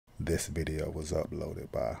This video was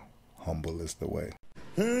uploaded by Humble is the Way.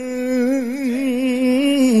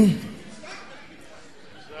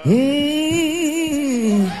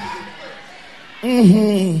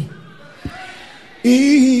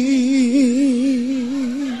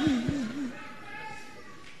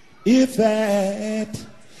 If at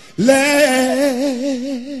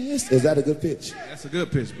last, is that a good pitch? That's a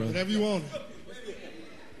good pitch, bro. Whatever you want.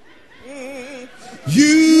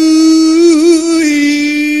 You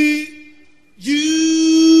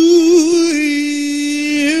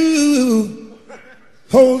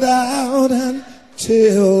hold out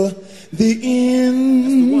until the end.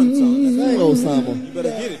 That's the one song. That's the old Simon. You better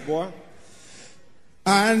get it, boy.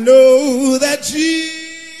 I know that Jesus,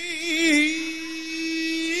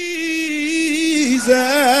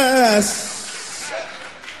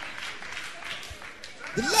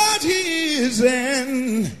 the Lord, He is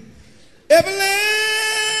an everlasting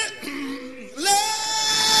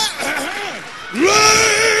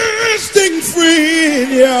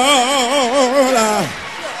friend, y'all.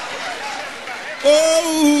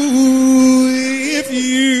 Oh,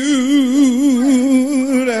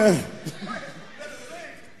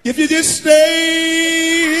 if you just stayed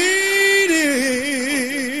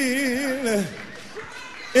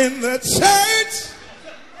in the church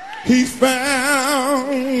He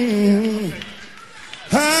found,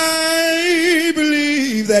 I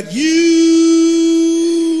believe that you.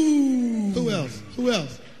 Who else? Who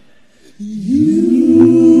else?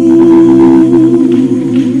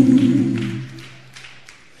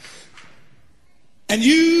 And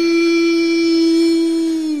you.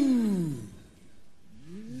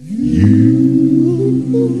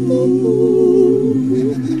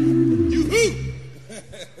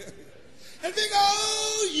 And think,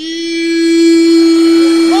 oh,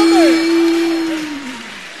 you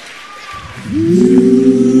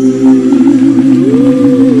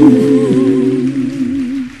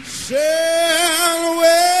shall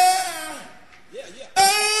wear a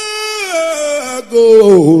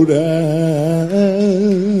golden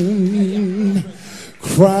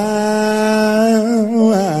crown.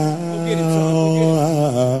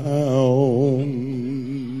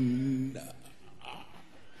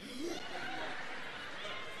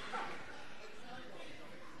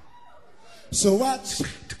 So watch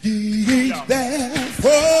ye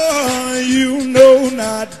therefore, you know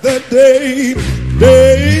not the day when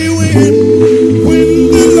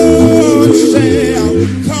the Lord shall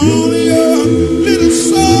call your little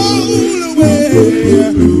soul away.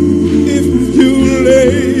 If you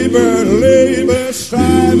labor,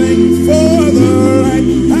 striving for the right,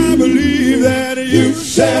 I believe that you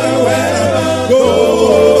shall wear a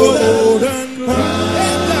golden crown.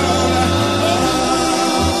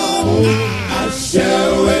 I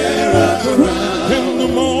shall wear a crown in the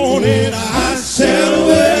morning. I shall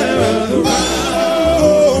wear a crown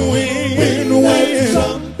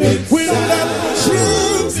when that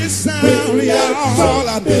trumpet sound, y'all.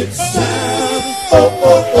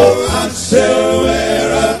 I shall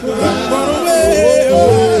wear a crown.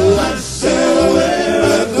 I shall wear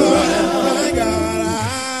a crown. My God,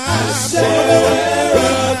 I shall wear a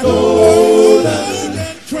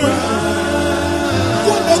golden crown.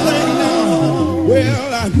 One more thing now.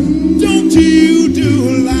 Well, don't you do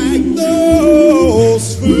like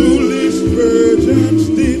those foolish virgins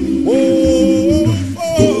did. Oh,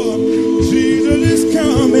 for Jesus is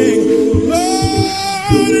coming,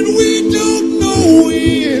 Lord, and we don't know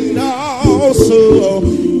when.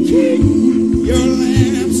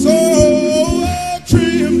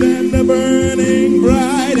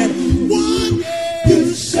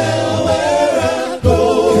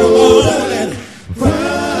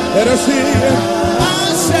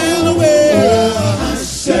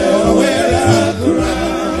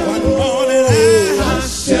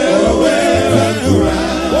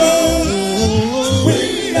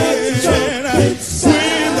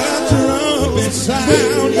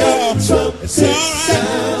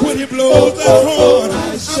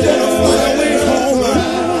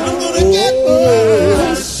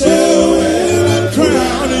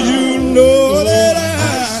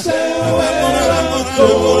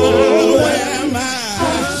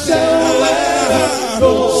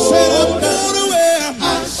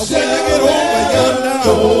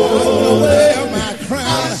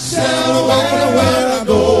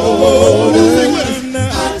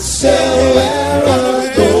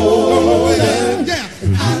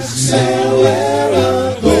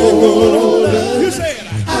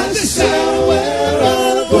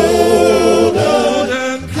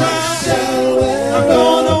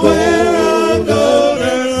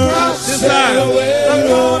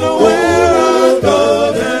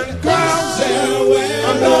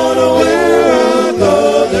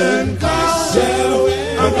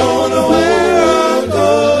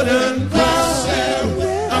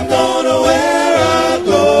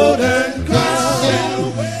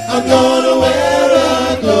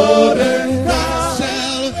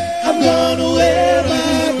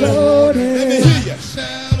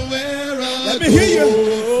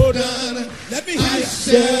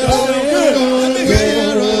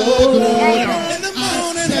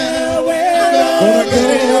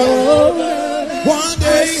 One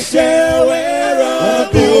day shall wear a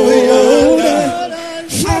golden.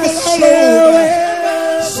 Trouble all over,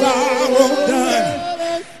 sorrow done.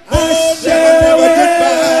 Oh, never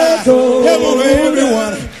goodbye. Come on,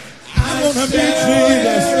 everyone. I wanna be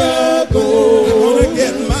Jesus. I wanna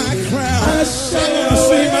get my crown. I wanna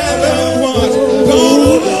see my loved ones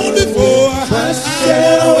gone on before. I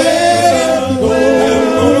shall wear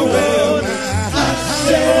gold. I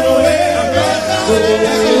shall wear gold.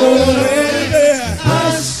 I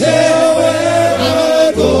shall wear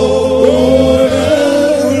a golden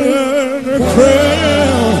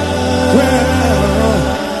crown.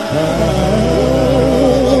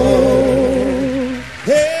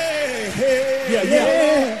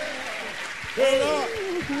 Yeah.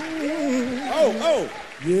 Oh,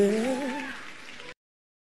 yeah.